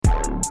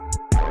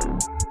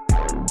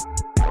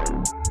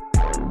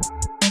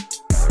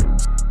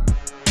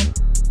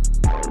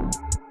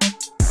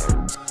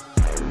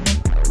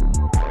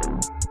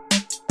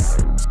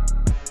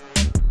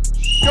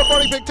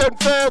Big Ten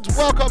fans,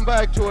 welcome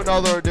back to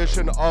another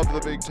edition of the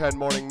Big Ten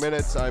Morning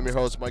Minutes. I'm your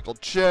host, Michael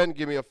Chen.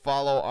 Give me a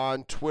follow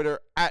on Twitter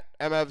at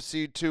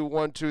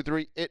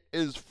MFC2123. It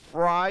is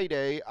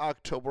Friday,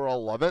 October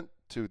 11th,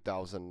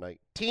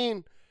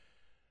 2019,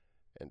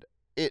 and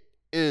it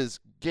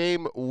is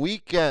game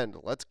weekend.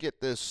 Let's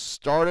get this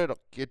started. I'll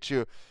get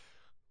you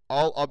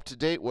all up to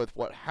date with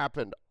what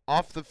happened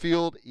off the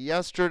field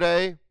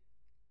yesterday,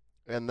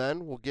 and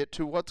then we'll get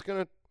to what's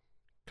going to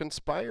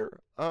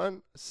conspire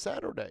on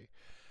Saturday.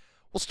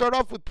 We'll start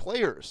off with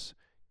players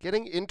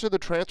getting into the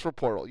transfer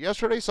portal.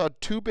 Yesterday saw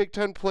two Big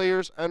Ten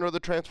players enter the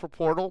transfer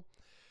portal.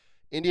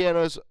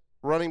 Indiana's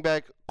running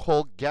back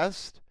Cole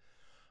Gest.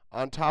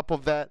 On top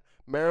of that,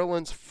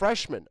 Maryland's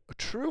freshman, a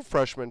true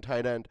freshman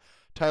tight end,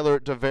 Tyler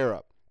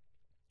DeVera.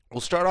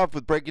 We'll start off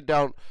with breaking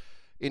down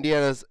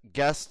Indiana's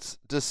Gest's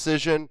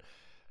decision.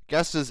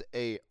 Gest is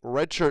a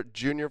redshirt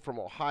junior from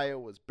Ohio,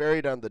 was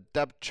buried on the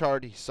depth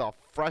chart. He saw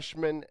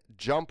freshmen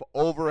jump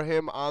over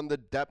him on the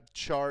depth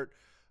chart.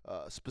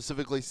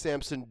 Specifically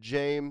Samson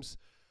James.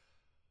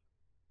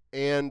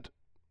 And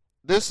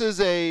this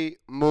is a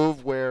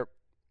move where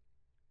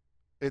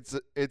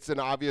it's an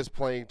obvious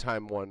playing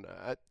time one.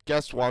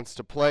 Gest wants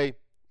to play.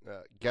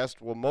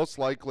 Gest will most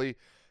likely,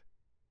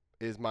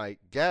 is my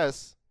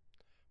guess,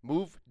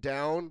 move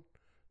down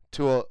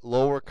to a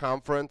lower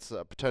conference,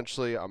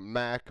 potentially a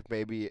MAC,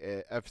 maybe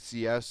a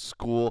FCS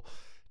school,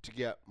 to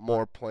get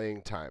more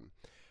playing time.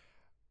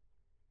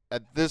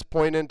 At this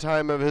point in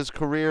time of his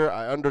career,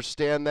 I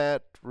understand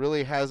that.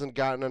 Really hasn't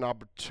gotten an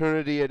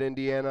opportunity at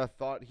Indiana.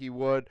 Thought he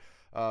would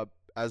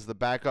as the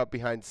backup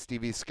behind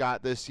Stevie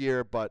Scott this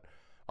year, but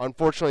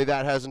unfortunately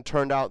that hasn't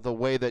turned out the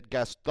way that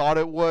Gest thought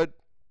it would.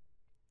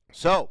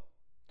 So,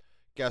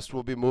 Gest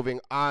will be moving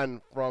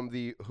on from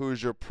the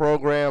Hoosier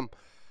program.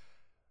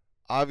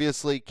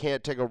 Obviously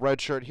can't take a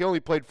red shirt. He only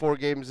played 4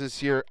 games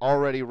this year,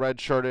 already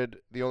redshirted.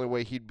 The only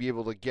way he'd be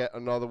able to get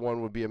another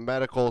one would be a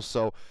medical,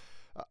 so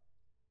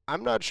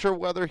I'm not sure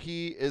whether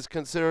he is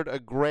considered a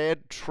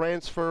grad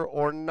transfer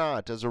or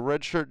not. As a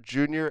redshirt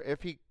junior,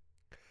 if he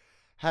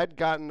had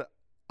gotten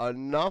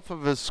enough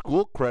of his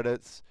school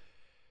credits,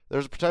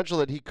 there's a potential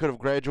that he could have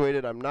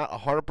graduated. I'm not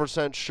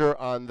 100% sure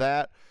on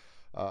that.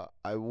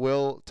 I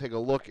will take a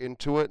look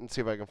into it and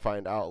see if I can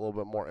find out a little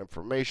bit more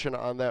information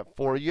on that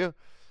for you.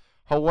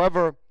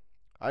 However,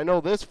 I know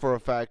this for a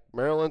fact.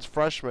 Maryland's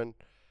freshman,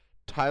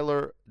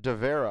 Tyler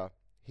DeVera,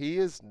 he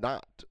is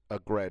not a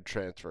grad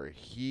transfer.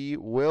 He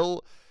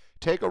will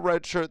take a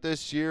red shirt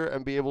this year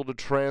and be able to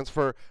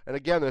transfer. And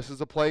again, this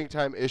is a playing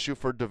time issue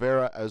for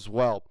DeVera as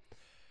well.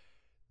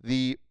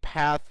 The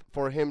path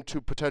for him to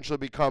potentially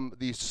become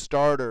the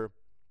starter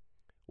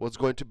was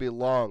going to be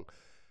long.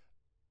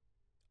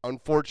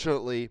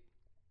 Unfortunately,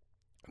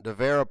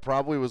 DeVera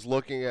probably was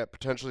looking at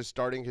potentially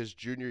starting his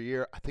junior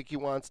year. I think he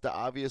wants to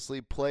obviously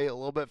play a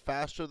little bit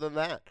faster than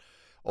that.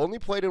 Only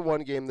played in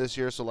 1 game this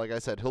year, so like I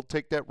said, he'll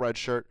take that red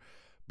shirt,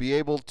 be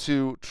able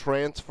to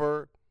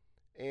transfer,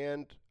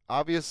 and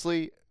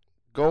obviously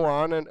go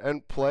on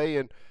and play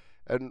and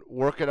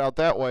work it out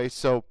that way.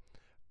 So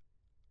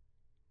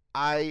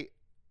I'm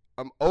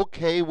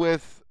okay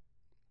with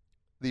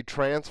the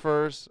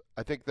transfers.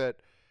 I think that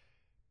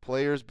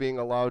players being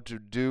allowed to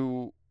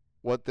do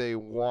what they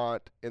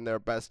want in their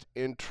best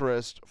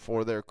interest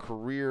for their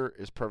career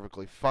is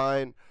perfectly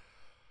fine.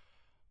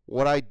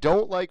 What I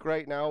don't like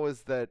right now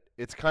is that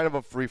it's kind of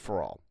a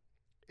free-for-all.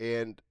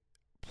 And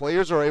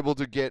players are able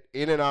to get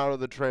in and out of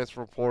the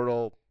transfer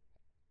portal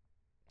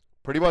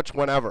pretty much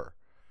whenever.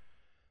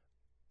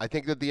 I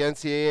think that the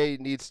NCAA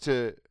needs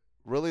to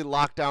really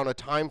lock down a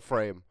time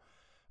frame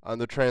on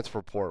the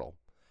transfer portal.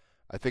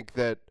 I think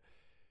that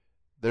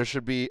there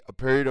should be a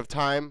period of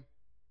time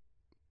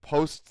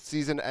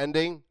post-season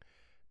ending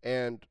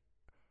and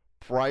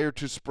prior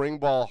to spring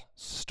ball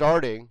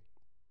starting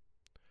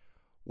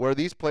where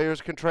these players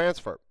can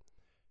transfer.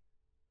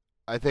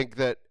 I think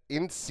that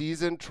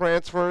in-season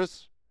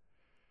transfers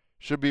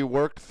should be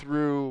worked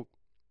through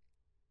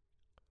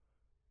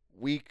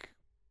week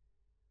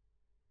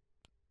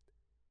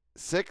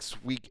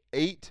 6, week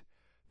 8.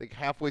 I think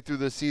halfway through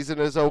the season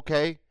is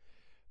okay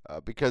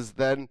because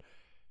then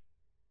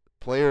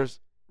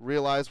players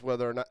realize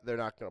whether or not they're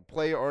not going to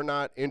play or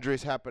not.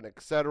 Injuries happen,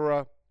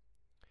 etc.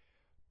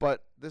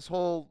 But this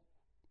whole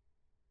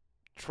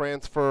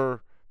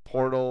transfer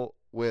portal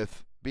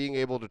with being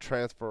able to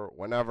transfer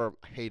whenever,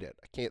 I hate it.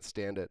 I can't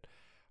stand it.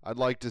 I'd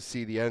like to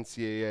see the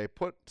NCAA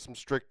put some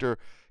stricter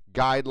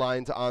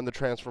guidelines on the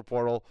transfer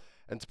portal.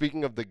 And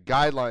speaking of the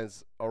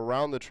guidelines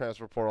around the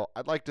transfer portal,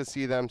 I'd like to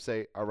see them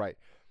say, all right,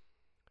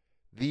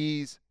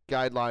 these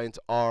guidelines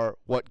are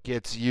what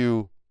gets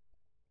you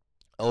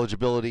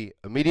eligibility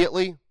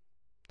immediately.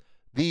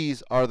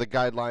 These are the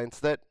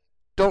guidelines that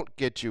don't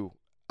get you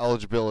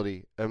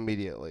eligibility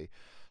immediately.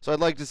 So I'd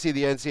like to see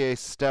the NCAA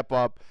step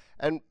up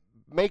and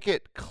make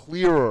it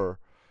clearer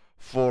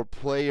for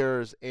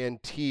players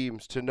and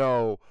teams to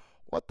know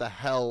what the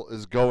hell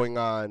is going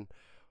on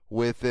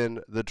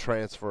within the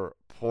transfer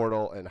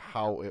portal and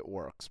how it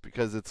works,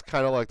 because it's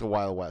kind of like the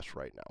Wild West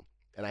right now,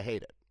 and I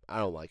hate it. I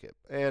don't like it.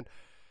 And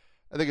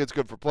I think it's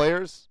good for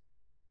players,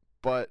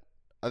 but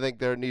I think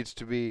there needs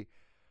to be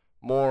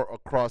more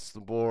across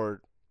the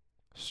board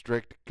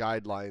strict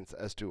guidelines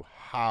as to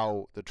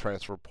how the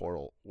transfer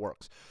portal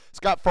works.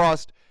 Scott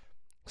Frost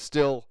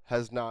still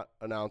has not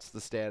announced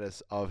the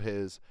status of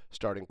his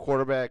starting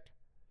quarterback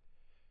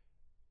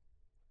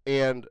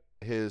and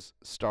his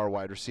star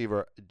wide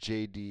receiver,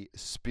 J.D.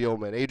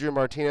 Spielman. Adrian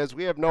Martinez,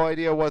 we have no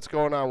idea what's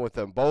going on with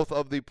them. Both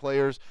of the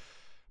players,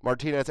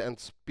 Martinez and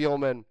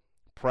Spielman,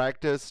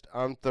 practiced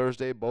on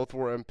Thursday. Both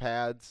were in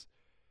pads.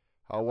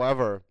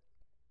 However,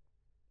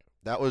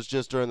 that was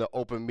just during the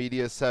open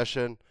media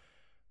session,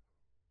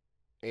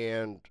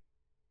 and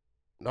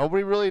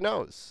nobody really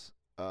knows.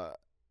 The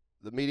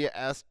media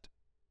asked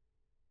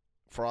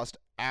Frost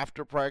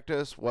after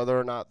practice whether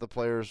or not the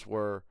players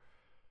were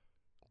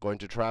going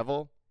to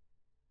travel.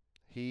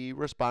 He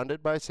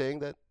responded by saying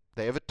that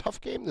they have a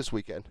tough game this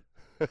weekend.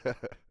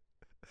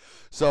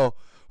 So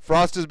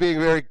Frost is being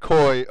very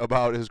coy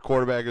about his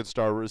quarterback and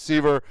star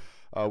receiver.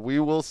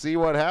 We will see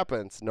what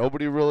happens.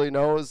 Nobody really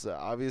knows.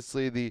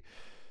 Obviously, the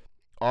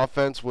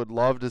offense would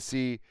love to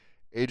see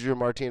Adrian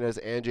Martinez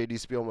and J.D.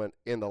 Spielman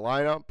in the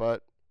lineup,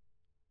 but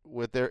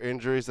with their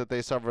injuries that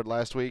they suffered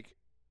last week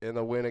in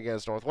the win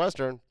against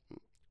Northwestern,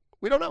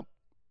 we don't know.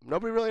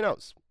 Nobody really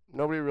knows.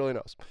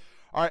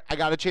 All right, I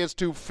got a chance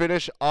to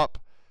finish up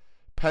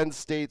Penn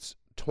State's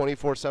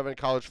 24/7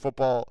 college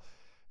football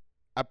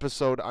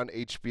episode on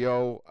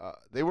HBO.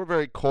 They were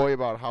very coy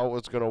about how it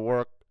was going to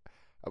work.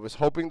 I was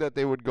hoping that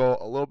they would go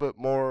a little bit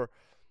more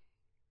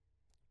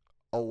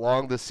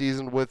along the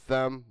season with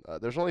them.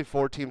 There's only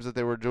 4 teams that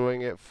they were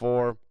doing it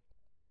for,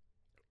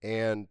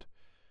 and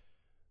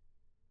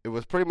it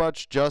was pretty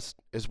much just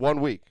is 1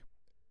 week.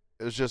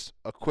 It was just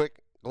a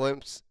quick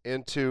glimpse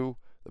into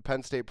the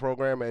Penn State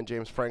program and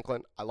James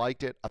Franklin. I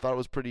liked it. I thought it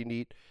was pretty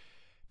neat.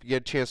 If you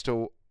get a chance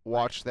to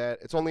watch that,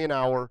 it's only an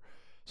hour,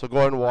 so go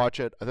ahead and watch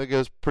it. I think it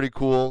was pretty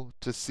cool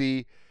to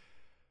see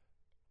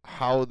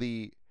how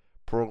the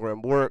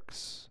program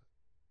works,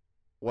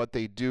 what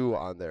they do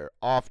on their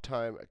off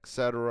time,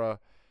 etc.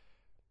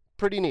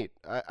 Pretty neat.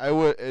 I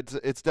would.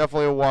 It's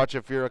definitely a watch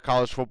if you're a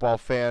college football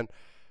fan.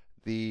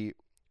 The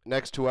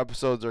next 2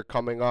 episodes are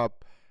coming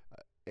up,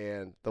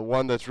 and the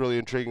one that's really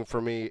intriguing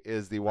for me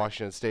is the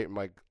Washington State and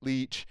Mike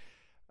Leach.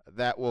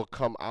 That will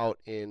come out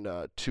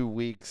in 2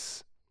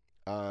 weeks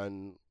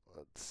on,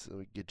 let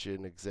me get you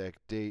an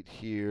exact date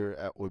here.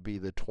 That would be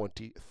the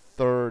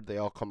 23rd. They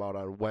all come out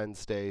on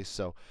Wednesday,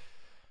 so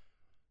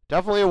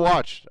definitely a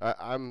watch.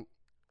 I'm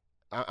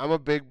a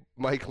big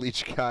Mike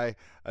Leach guy.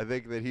 I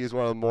think that he's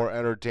one of the more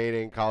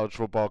entertaining college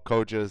football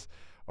coaches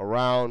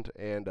around,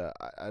 and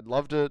I'd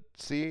love to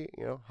see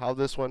how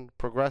this one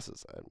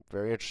progresses. I'm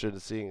very interested in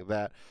seeing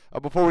that.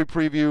 Before we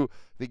preview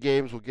the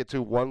games, we'll get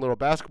to one little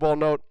basketball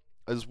note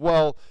as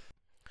well.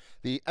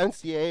 The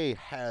NCAA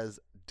has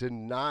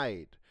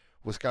denied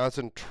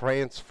Wisconsin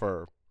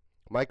transfer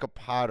Micah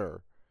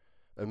Potter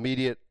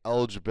immediate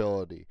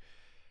eligibility.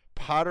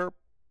 Potter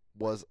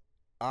was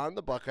on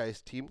the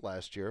Buckeyes team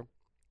last year,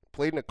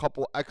 played in a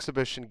couple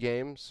exhibition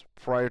games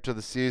prior to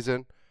the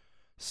season,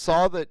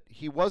 saw that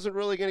he wasn't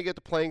really going to get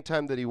the playing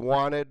time that he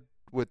wanted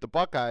with the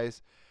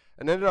Buckeyes,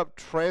 and ended up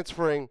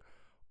transferring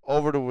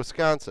over to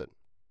Wisconsin.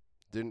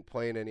 Didn't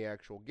play in any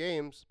actual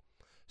games,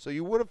 so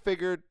you would have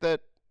figured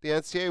that the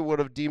NCAA would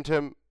have deemed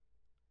him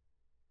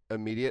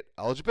immediate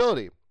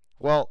eligibility.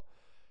 Well,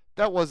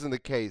 that wasn't the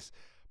case.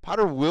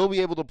 Potter will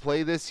be able to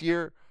play this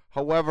year.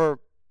 However,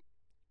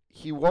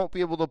 he won't be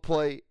able to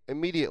play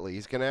immediately.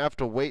 He's going to have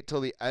to wait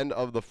till the end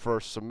of the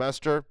first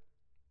semester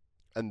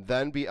and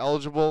then be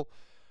eligible.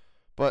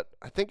 But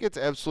I think it's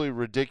absolutely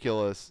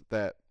ridiculous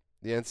that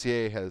the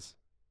NCAA has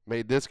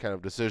made this kind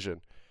of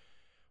decision.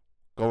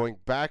 Going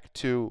back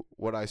to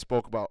what I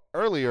spoke about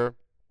earlier,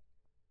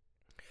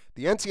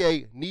 the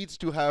NCAA needs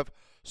to have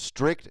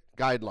strict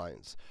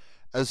guidelines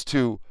as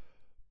to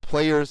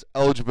players'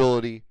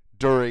 eligibility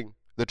during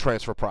the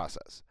transfer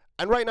process.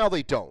 And right now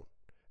they don't.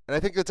 And I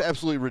think that's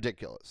absolutely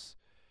ridiculous.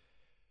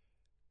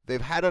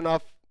 They've had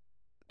enough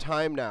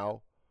time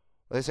now.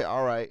 They say,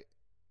 all right,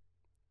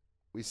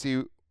 we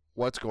see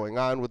what's going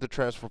on with the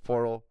transfer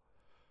portal.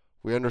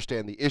 We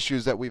understand the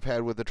issues that we've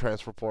had with the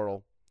transfer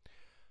portal.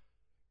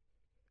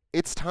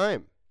 It's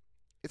time.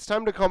 It's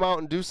time to come out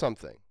and do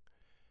something.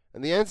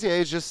 And the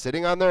NCAA is just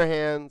sitting on their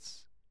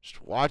hands,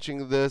 just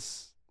watching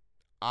this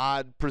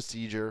odd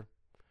procedure.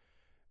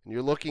 And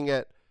you're looking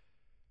at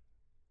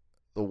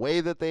the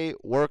way that they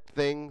work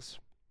things,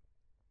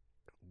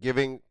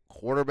 giving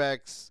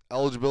quarterbacks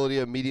eligibility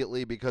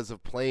immediately because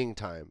of playing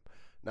time,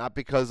 not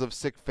because of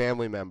sick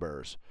family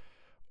members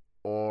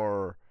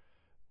or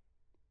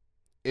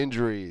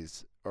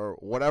injuries or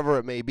whatever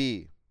it may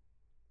be.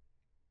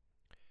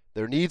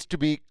 There needs to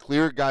be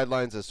clear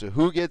guidelines as to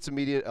who gets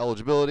immediate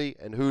eligibility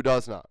and who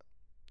does not.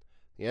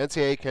 The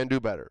NCAA can do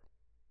better,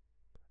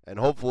 and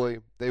hopefully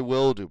they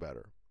will do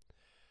better.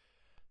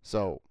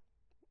 So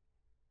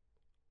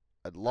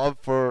I'd love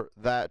for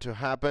that to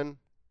happen,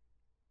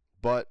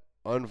 but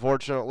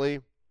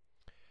unfortunately,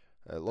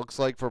 it looks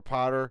like for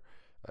Potter,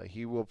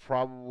 He will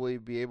probably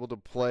be able to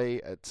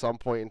play at some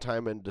point in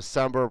time in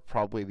December,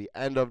 probably the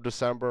end of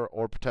December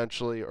or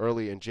potentially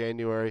early in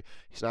January.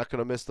 He's not going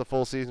to miss the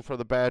full season for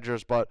the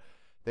Badgers, but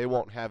they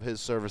won't have his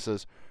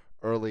services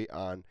early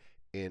on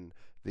in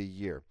the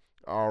year.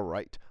 All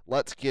right,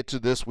 let's get to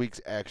this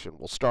week's action.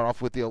 We'll start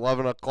off with the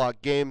 11 o'clock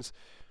games.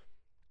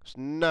 There's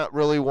not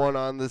really one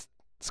on this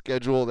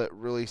schedule that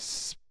really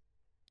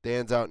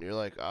stands out and you're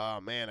like, oh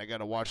man, I got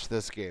to watch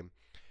this game.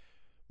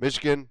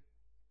 Michigan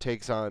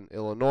takes on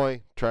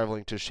Illinois,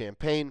 traveling to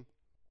Champaign.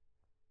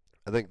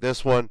 I think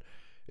this one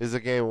is a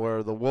game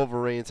where the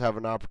Wolverines have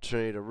an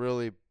opportunity to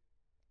really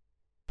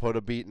put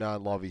a beating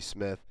on Lovie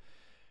Smith.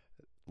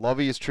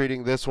 Lovie is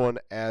treating this one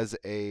as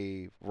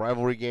a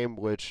rivalry game,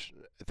 which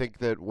I think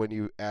that when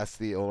you ask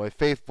the Illinois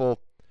faithful,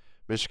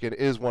 Michigan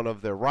is one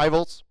of their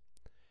rivals.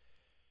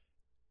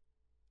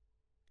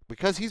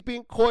 Because he's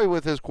being coy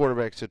with his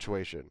quarterback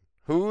situation.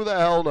 Who the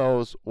hell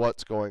knows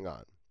what's going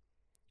on?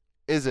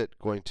 Is it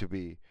going to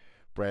be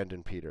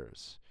Brandon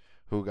Peters,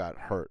 who got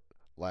hurt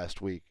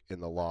last week in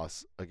the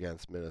loss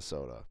against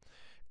Minnesota?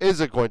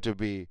 Is it going to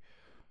be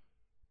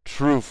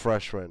true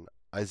freshman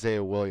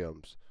Isaiah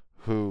Williams,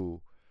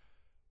 who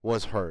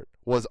was hurt,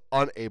 was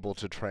unable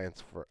to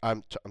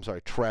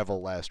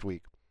travel last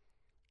week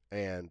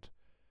and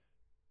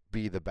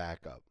be the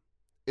backup?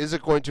 Is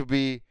it going to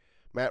be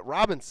Matt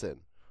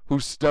Robinson, who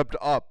stepped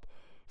up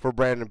for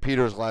Brandon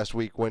Peters last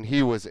week when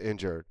he was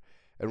injured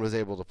and was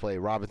able to play?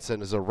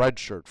 Robinson is a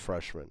redshirt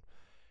freshman.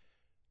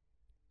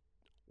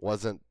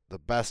 Wasn't the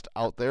best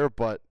out there,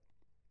 but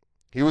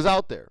he was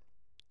out there.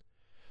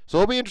 So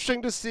it'll be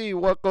interesting to see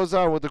what goes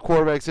on with the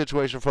quarterback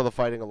situation for the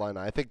Fighting Illini.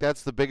 I think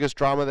that's the biggest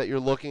drama that you're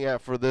looking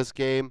at for this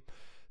game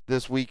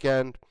this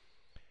weekend.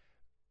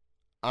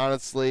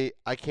 Honestly,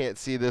 I can't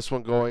see this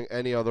one going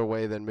any other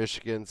way than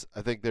Michigan's.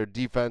 I think their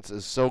defense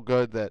is so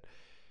good that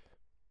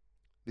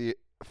the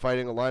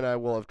Fighting Illini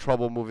will have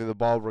trouble moving the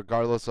ball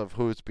regardless of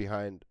who's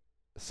behind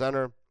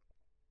center.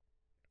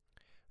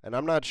 And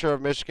I'm not sure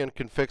if Michigan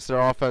can fix their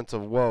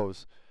offensive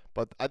woes,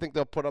 but I think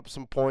they'll put up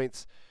some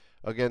points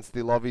against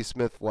the Lovie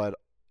Smith-led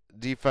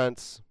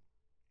defense.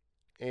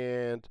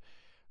 And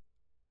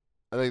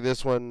I think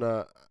this one,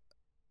 I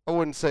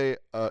wouldn't say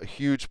a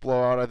huge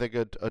blowout. I think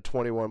a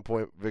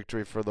 21-point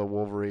victory for the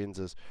Wolverines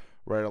is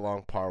right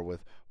along par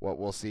with what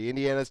we'll see.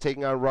 Indiana's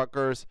taking on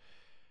Rutgers.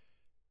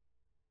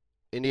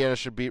 Indiana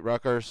should beat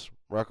Rutgers.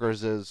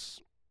 Rutgers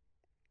is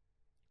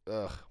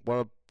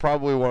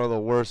probably one of the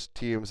worst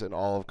teams in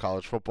all of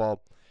college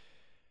football.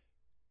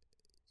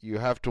 You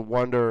have to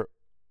wonder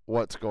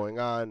what's going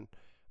on.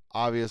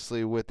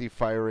 Obviously, with the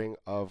firing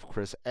of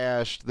Chris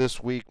Ash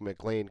this week,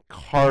 McLean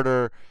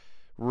Carter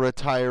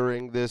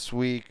retiring this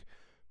week,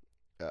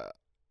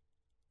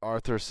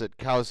 Arthur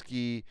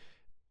Sitkowski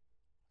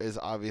is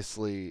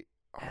obviously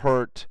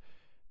hurt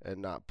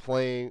and not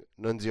playing.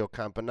 Nunzio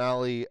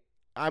Campanelli,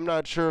 I'm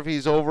not sure if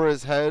he's over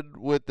his head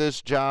with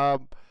this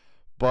job,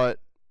 but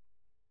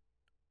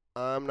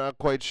I'm not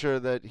quite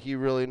sure that he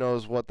really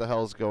knows what the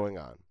hell's going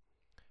on.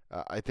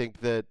 I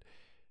think that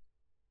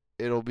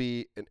it'll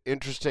be an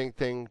interesting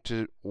thing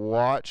to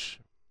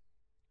watch.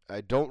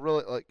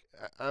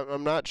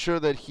 I'm not sure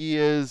that he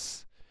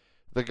is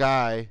the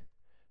guy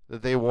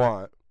that they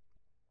want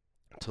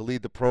to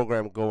lead the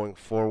program going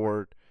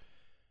forward.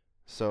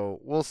 So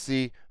we'll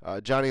see.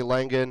 Johnny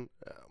Langan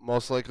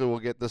most likely will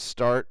get the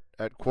start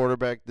at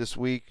quarterback this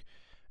week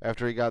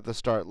after he got the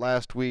start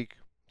last week.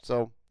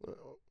 So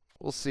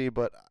we'll see,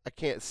 but I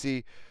can't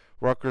see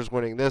Rutgers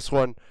winning this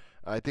one.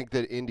 I think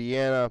that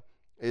Indiana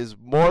is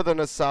more than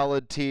a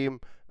solid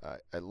team.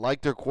 I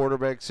like their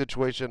quarterback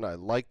situation. I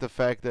like the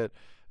fact that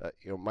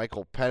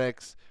Michael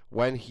Penix,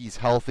 when he's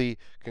healthy,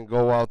 can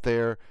go out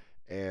there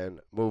and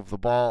move the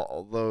ball.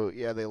 Although,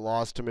 yeah, they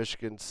lost to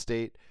Michigan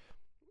State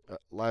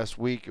last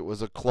week. It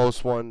was a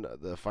close one.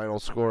 The final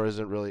score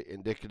isn't really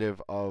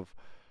indicative of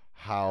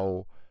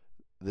how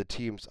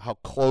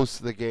close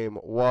the game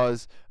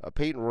was.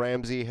 Peyton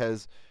Ramsey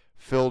has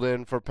filled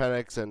in for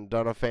Penix and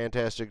done a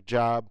fantastic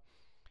job.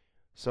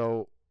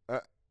 So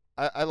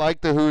I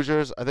like the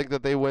Hoosiers. I think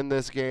that they win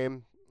this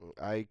game.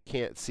 I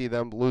can't see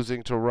them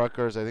losing to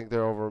Rutgers. I think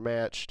they're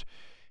overmatched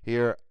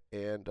here,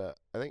 and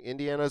I think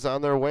Indiana's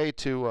on their way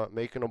to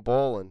making a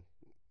bowl and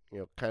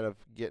kind of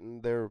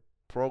getting their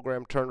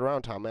program turned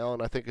around. Tom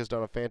Allen, I think, has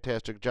done a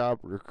fantastic job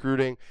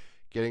recruiting,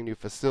 getting new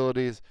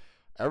facilities,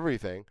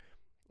 everything.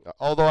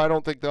 Although I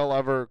don't think they'll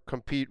ever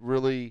compete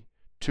really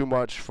too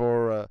much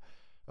for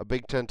a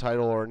Big Ten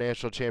title or a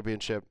national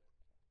championship.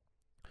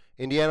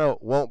 Indiana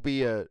won't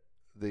be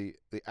the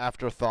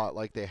afterthought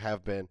like they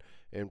have been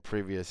in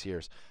previous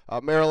years.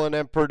 Maryland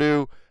and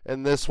Purdue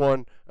in this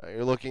one,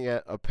 you're looking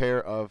at a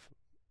pair of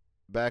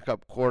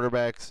backup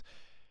quarterbacks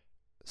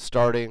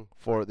starting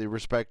for the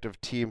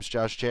respective teams.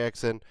 Josh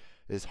Jackson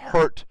is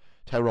hurt.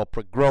 Tyrell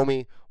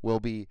Progromi will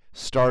be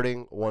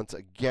starting once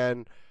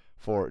again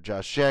for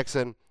Josh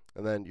Jackson.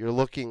 And then you're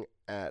looking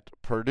at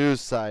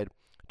Purdue's side.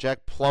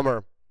 Jack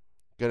Plummer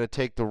going to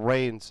take the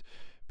reins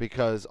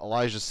because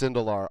Elijah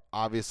Sindelar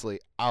obviously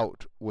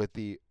out with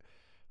the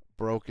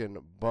broken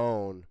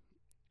bone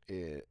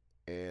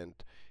and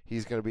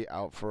he's going to be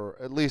out for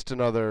at least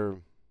another,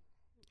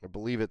 I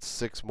believe it's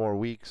 6 more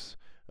weeks,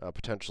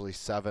 potentially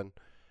 7,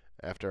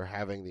 after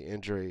having the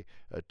injury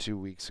 2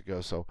 weeks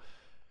ago. So,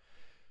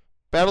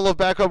 battle of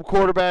backup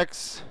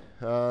quarterbacks.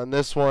 In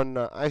this one,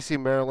 I see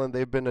Maryland.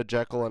 They've been a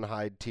Jekyll and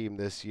Hyde team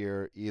this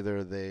year.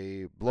 Either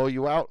they blow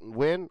you out and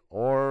win,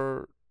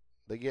 or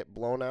they get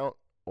blown out,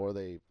 or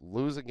they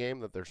lose a game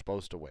that they're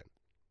supposed to win.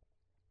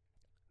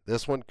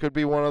 This one could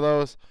be one of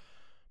those,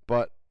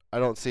 but I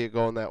don't see it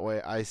going that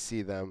way. I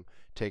see them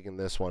taking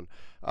this one.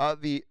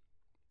 The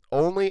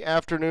only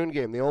afternoon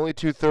game, the only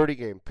 2:30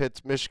 game,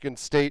 pits Michigan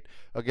State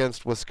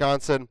against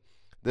Wisconsin.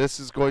 This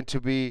is going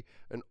to be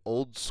an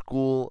old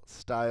school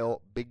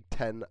style Big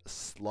Ten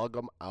slug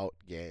 'em out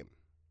game.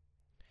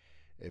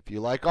 If you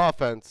like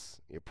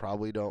offense, you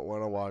probably don't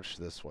want to watch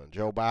this one.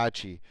 Joe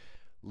Bacci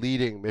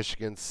leading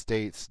Michigan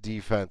State's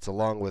defense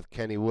along with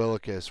Kenny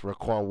Willekes,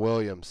 Raquan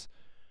Williams.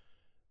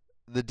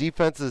 The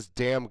defense is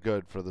damn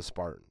good for the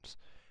Spartans,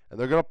 and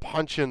they're going to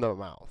punch you in the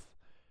mouth.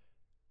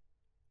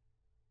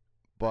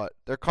 But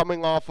they're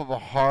coming off of a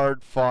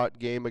hard-fought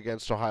game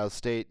against Ohio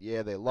State.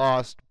 Yeah, they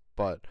lost,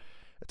 but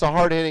it's a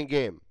hard-hitting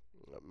game.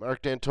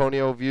 Mark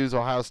D'Antonio views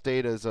Ohio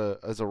State as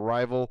a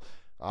rival,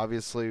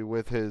 obviously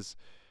with his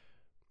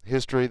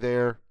history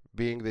there,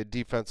 being the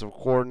defensive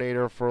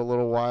coordinator for a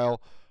little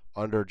while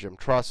under Jim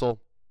Tressel.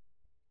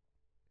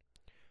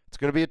 It's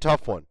going to be a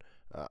tough one.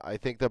 I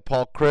think that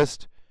Paul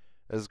Chryst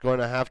is going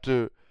to have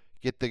to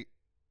get the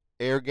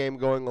air game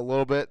going a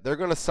little bit. They're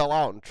going to sell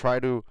out and try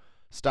to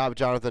stop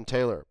Jonathan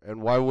Taylor,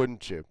 and why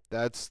wouldn't you?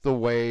 That's the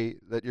way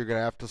that you're going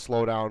to have to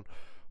slow down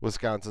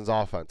Wisconsin's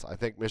offense. I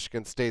think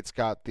Michigan State's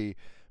got the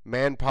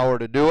manpower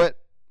to do it.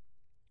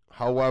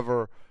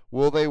 However,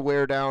 will they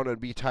wear down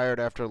and be tired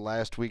after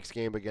last week's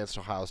game against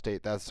Ohio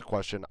State? That's the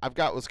question. I've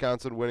got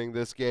Wisconsin winning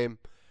this game,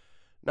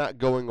 not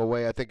going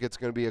away. I think it's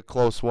going to be a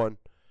close one,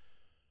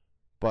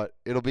 but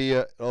it'll be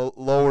a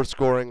lower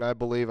scoring, I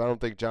believe. I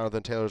don't think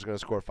Jonathan Taylor's going to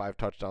score 5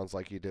 touchdowns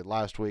like he did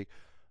last week.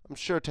 I'm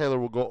sure Taylor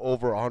will go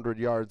over 100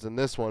 yards in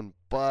this one,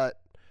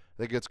 but I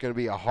think it's going to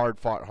be a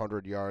hard-fought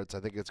 100 yards. I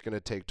think it's going to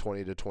take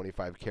 20 to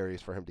 25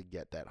 carries for him to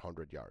get that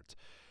 100 yards.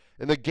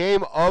 In the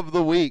game of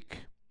the week,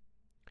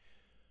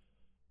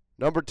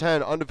 number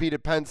 10,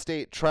 undefeated Penn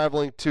State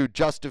traveling to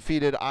just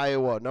defeated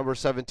Iowa. Number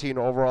 17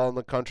 overall in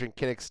the country in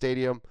Kinnick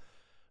Stadium.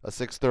 A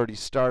 6:30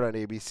 start on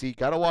ABC.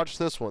 Got to watch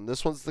this one.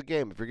 This one's the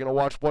game. If you're going to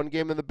watch one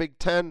game in the Big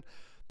Ten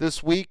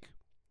this week,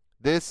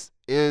 this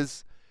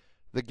is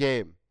the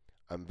game.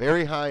 I'm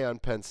very high on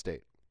Penn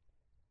State.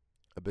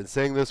 I've been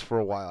saying this for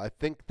a while. I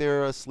think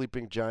they're a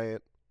sleeping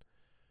giant.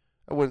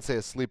 I wouldn't say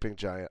a sleeping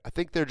giant. I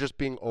think they're just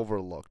being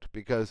overlooked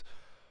because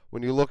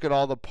when you look at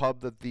all the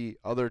pub that the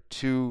other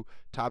 2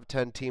 top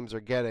 10 teams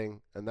are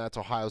getting, and that's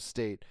Ohio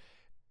State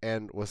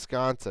and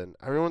Wisconsin,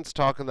 everyone's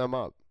talking them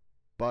up.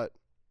 But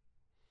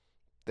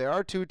there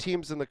are 2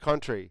 teams in the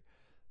country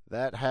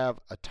that have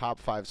a top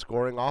 5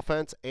 scoring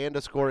offense and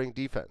a scoring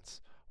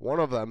defense. One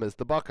of them is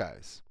the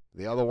Buckeyes.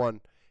 The other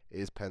one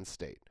is Penn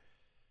State.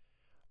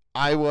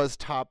 Iowa's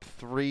top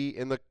 4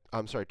 in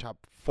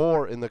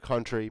the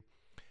country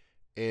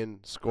in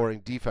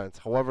scoring defense.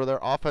 However, their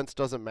offense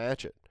doesn't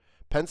match it.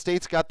 Penn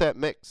State's got that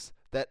mix,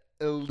 that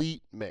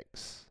elite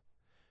mix.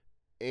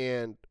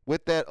 And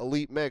with that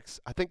elite mix,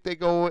 I think they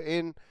go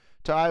in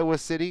to Iowa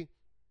City,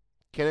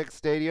 Kinnick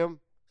Stadium,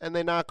 and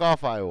they knock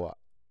off Iowa.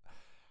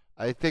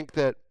 I think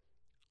that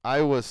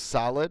Iowa's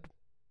solid.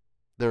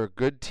 They're a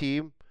good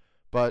team,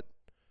 but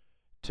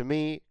to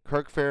me,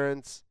 Kirk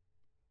Ferentz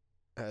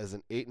has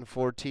an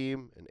 8-4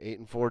 team, an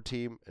 8-4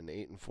 team, an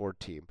 8-4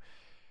 team.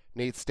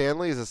 Nate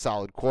Stanley is a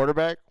solid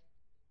quarterback.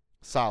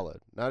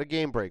 Solid. Not a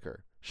game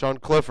breaker. Sean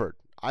Clifford,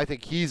 I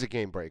think he's a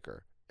game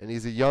breaker, and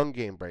he's a young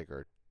game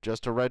breaker.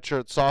 Just a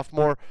redshirt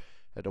sophomore.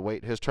 Had to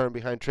wait his turn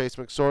behind Trace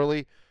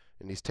McSorley,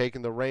 and he's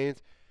taken the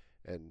reins.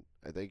 And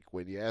I think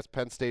when you ask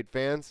Penn State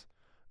fans,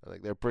 I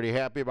think they're pretty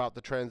happy about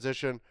the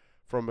transition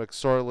from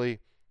McSorley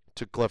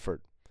to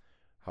Clifford.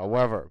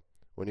 However,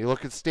 when you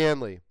look at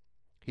Stanley,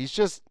 he's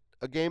just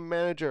a game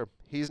manager.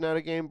 He's not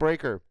a game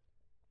breaker.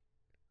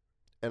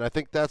 And I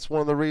think that's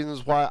one of the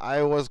reasons why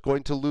Iowa's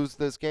going to lose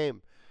this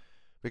game.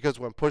 Because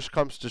when push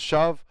comes to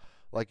shove,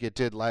 like it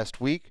did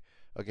last week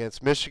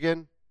against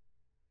Michigan,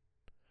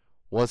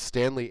 was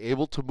Stanley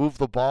able to move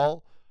the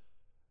ball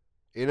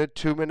in a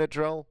 2-minute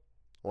drill?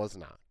 Was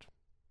not.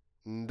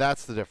 And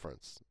that's the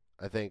difference.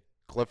 I think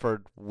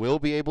Clifford will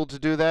be able to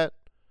do that.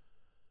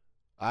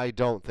 I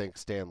don't think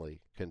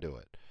Stanley can do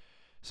it.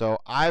 So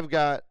I've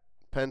got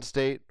Penn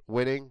State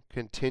winning,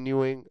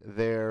 continuing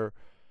their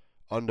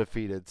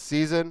undefeated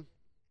season.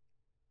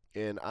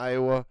 In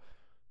Iowa,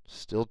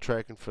 still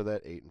tracking for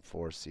that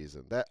 8-4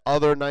 season. That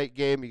other night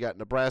game, you got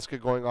Nebraska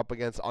going up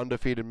against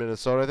undefeated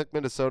Minnesota. I think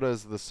Minnesota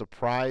is the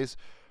surprise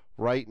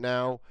right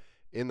now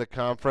in the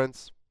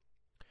conference.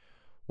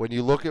 When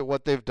you look at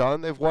what they've done,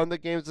 they've won the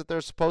games that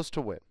they're supposed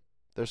to win.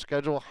 Their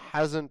schedule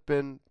hasn't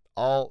been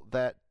all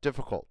that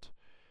difficult.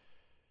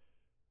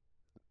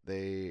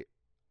 Their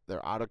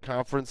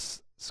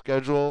out-of-conference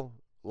schedule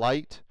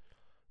light.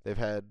 They've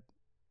had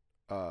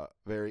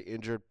very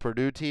injured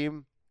Purdue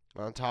team.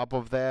 On top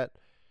of that,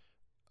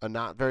 a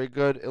not very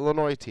good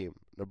Illinois team.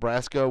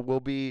 Nebraska will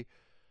be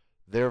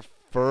their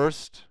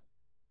first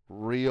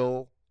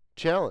real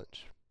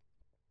challenge.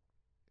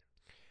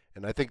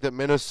 And I think that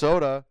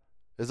Minnesota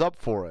is up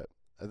for it.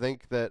 I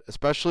think that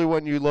especially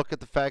when you look at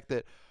the fact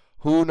that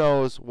who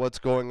knows what's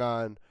going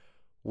on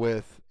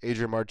with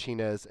Adrian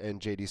Martinez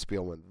and J.D.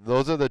 Spielman.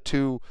 Those are the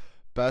two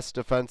best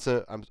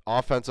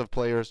offensive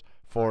players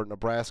for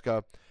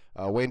Nebraska.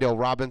 Wayndale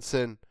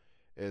Robinson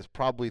is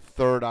probably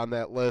third on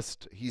that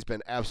list. He's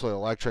been absolutely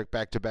electric,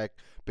 back-to-back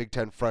Big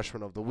Ten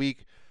Freshman of the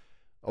Week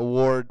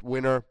award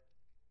winner.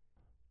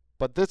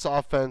 But this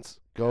offense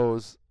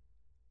goes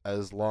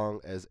as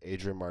long as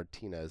Adrian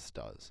Martinez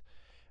does.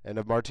 And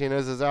if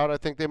Martinez is out, I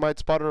think they might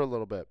sputter a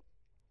little bit.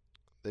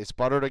 They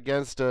sputtered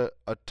against a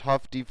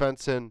tough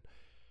defense in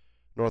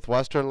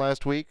Northwestern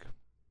last week.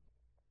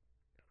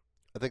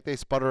 I think they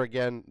sputter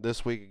again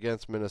this week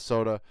against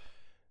Minnesota.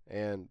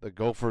 And the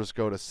Gophers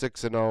go to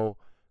 6-0.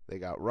 They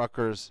got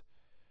Rutgers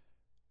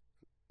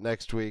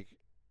next week.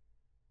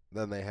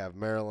 Then they have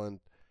Maryland.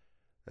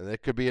 And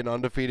it could be an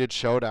undefeated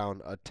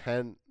showdown,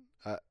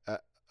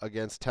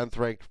 against 10th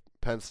ranked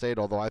Penn State,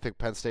 although I think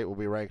Penn State will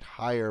be ranked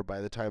higher by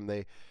the time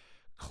they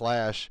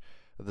clash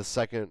the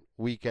second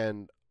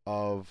weekend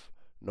of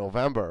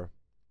November.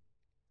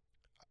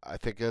 I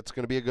think that's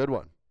going to be a good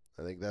one.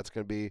 I think that's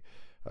going to be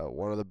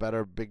one of the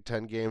better Big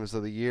Ten games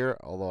of the year,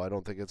 although I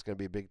don't think it's going to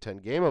be a Big Ten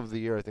game of the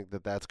year. I think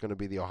that that's going to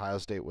be the Ohio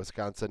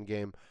State-Wisconsin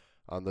game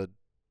on the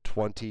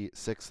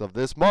 26th of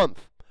this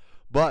month.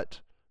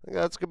 But I think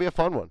that's going to be a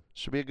fun one.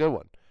 Should be a good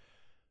one.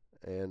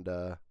 And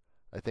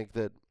I think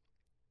that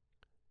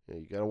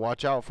you got to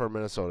watch out for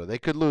Minnesota. They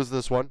could lose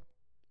this one.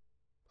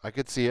 I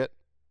could see it.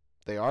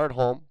 They are at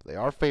home. They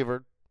are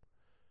favored.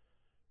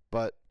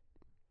 But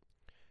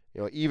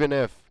even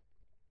if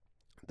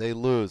they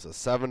lose, a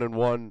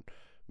 7-1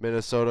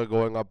 Minnesota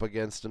going up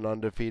against an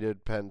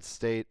undefeated Penn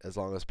State, as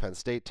long as Penn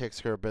State takes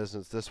care of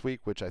business this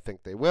week, which I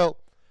think they will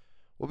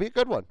be a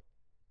good one.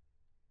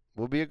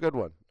 Will be a good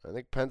one. I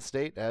think Penn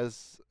State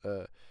has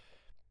the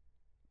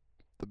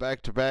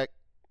back-to-back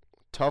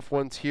tough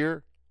ones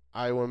here,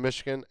 Iowa,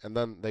 Michigan, and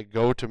then they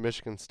go to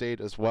Michigan State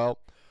as well.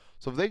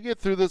 So if they get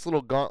through this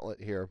little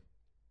gauntlet here,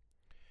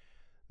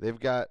 they've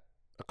got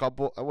a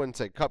couple, I wouldn't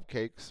say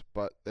cupcakes,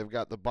 but they've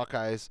got the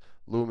Buckeyes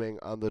looming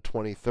on the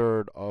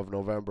 23rd of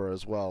November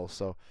as well.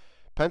 So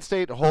Penn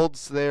State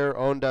holds their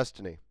own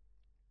destiny.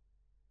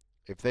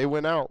 If they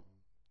win out,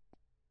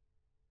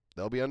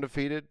 they'll be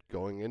undefeated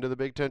going into the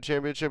Big Ten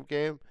championship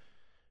game,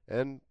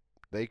 and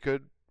they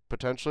could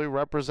potentially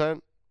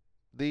represent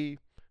the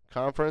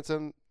conference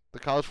and the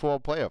college football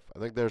playoff. I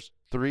think there's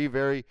three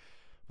very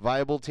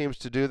viable teams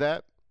to do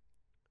that.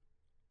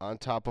 On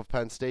top of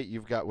Penn State,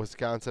 you've got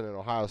Wisconsin and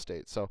Ohio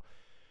State. So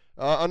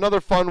another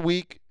fun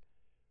week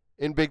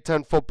in Big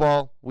Ten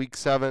football, Week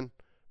 7.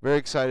 Very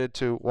excited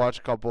to watch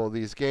a couple of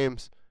these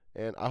games,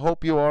 and I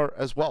hope you are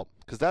as well,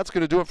 because that's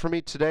going to do it for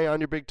me today on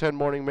your Big Ten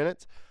Morning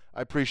Minutes.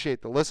 I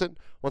appreciate the listen.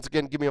 Once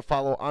again, give me a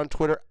follow on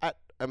Twitter at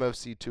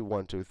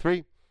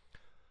MFC2123.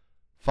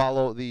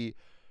 Follow the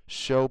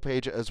show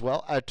page as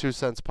well at 2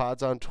 Cents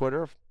Pods on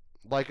Twitter.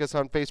 Like us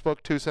on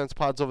Facebook, 2 Cents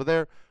Pods over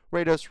there.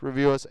 Rate us,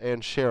 review us,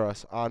 and share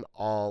us on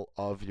all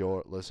of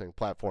your listening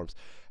platforms.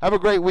 Have a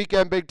great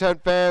weekend, Big Ten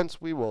fans.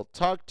 We will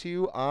talk to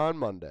you on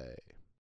Monday.